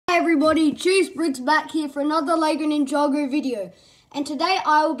Hey everybody, Juice Briggs back here for another LEGO Ninjago video. And today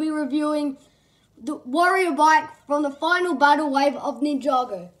I will be reviewing the Warrior bike from the final battle wave of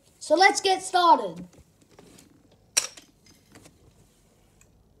Ninjago. So let's get started.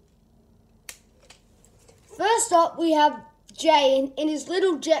 First up we have Jay in his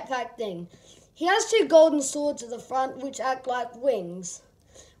little jetpack thing. He has two golden swords at the front which act like wings,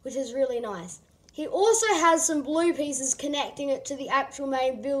 which is really nice. He also has some blue pieces connecting it to the actual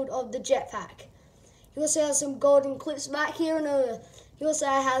main build of the jetpack. He also has some golden clips back here, and he also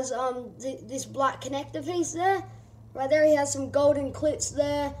has this black connector piece there. Right there he has some golden clips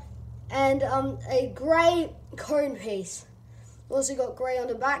there, and a grey cone piece. Also got grey on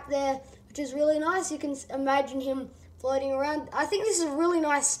the back there, which is really nice. You can imagine him floating around. I think this is a really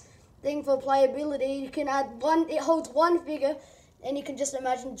nice thing for playability. You can add one, it holds one figure, and you can just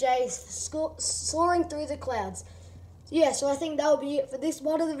imagine Jay soaring through the clouds. Yeah, so I think that will be it for this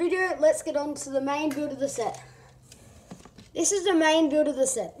part of the video. Let's get on to the main build of the set. This is the main build of the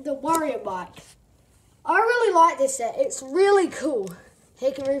set, the Warrior bike. I really like this set. It's really cool.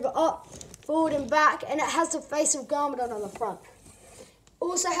 He can move it up, forward and back, and it has the face of Garmadon on the front.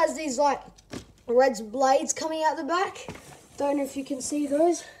 Also has these like red blades coming out the back. Don't know if you can see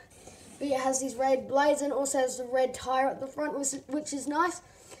those. But it has these red blades, and also has the red tire at the front, which is nice.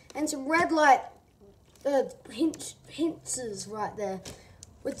 And some red like pincers right there,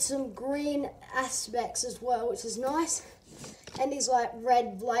 with some green aspects as well, which is nice. And these like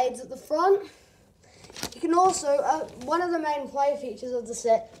red blades at the front. You can also, one of the main play features of the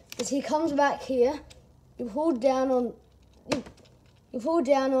set is he comes back here. You pull down on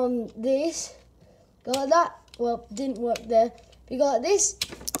this, go like that. Well, didn't work there. You go like this,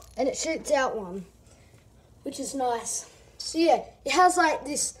 and it shoots out one, which is nice. So yeah, it has like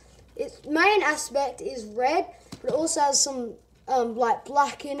this, its main aspect is red, but it also has some like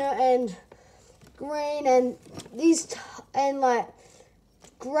black in it and green and these and like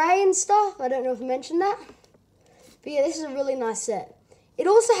grey and stuff. I don't know if I mentioned that. But yeah, this is a really nice set. It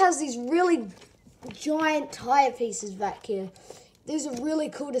also has these really giant tire pieces back here. These are really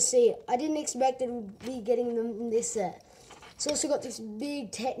cool to see. I didn't expect it would be getting them in this set. It's also got these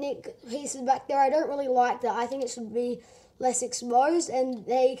big Technic pieces back there. I don't really like that. I think it should be less exposed. And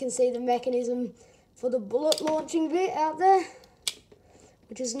there you can see the mechanism for the bullet launching bit out there,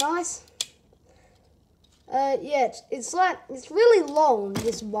 which is nice. Yeah, it's really long,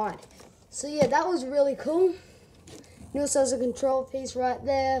 this bike. So yeah, that was really cool. It also has a control piece right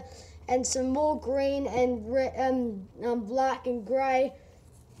there, and some more green and red, black and grey.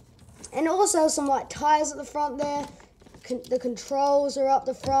 And it also has some like tires at the front there. The controls are up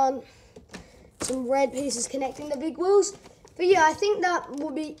the front. Some red pieces connecting the big wheels. But yeah, I think that will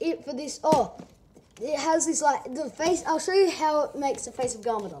be it for this. Oh, it has this like the face. I'll show you how it makes the face of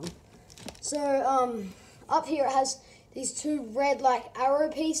Garmadon. So up here it has these two red like arrow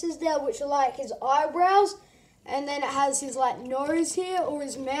pieces there, which are like his eyebrows, and then it has his like nose here, or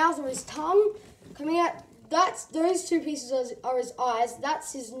his mouth, or his tongue coming out. Those two pieces are his eyes.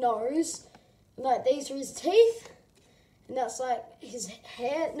 That's his nose. And, like these are his teeth. And that's like his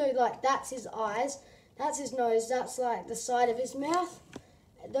hair. No, like that's his eyes. That's his nose. That's like the side of his mouth.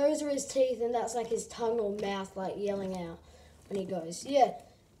 Those are his teeth, and that's like his tongue or mouth, like yelling out when he goes. Yeah.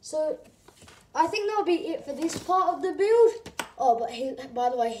 So I think that'll be it for this part of the build. Oh, but by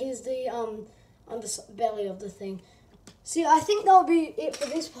the way, here's the underbelly of the thing. So I think that'll be it for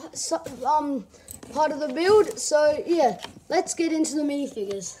this part of the build. So yeah, let's get into the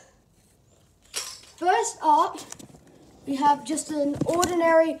minifigures. First up, we have just an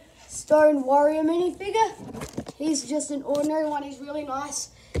ordinary stone warrior minifigure. He's just an ordinary one. He's really nice.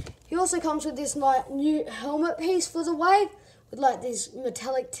 He also comes with this like new helmet piece for the wave, with like these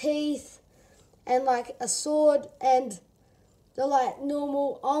metallic teeth and like a sword and the like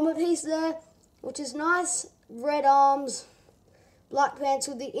normal armor piece there, which is nice. Red arms, black pants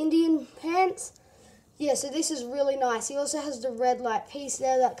with the Indian pants. Yeah, so this is really nice. He also has the red like piece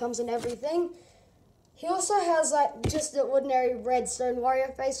there that comes in everything. He also has like just the ordinary red stone warrior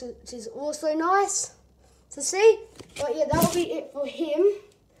face, which is also nice to see. But yeah, that'll be it for him.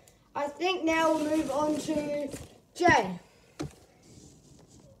 I think now we'll move on to Jay.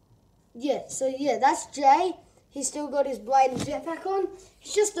 Yeah, so yeah, that's Jay. He's still got his blade and jetpack on.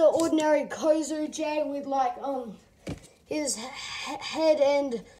 He's just an ordinary Kozu Jay with like his head and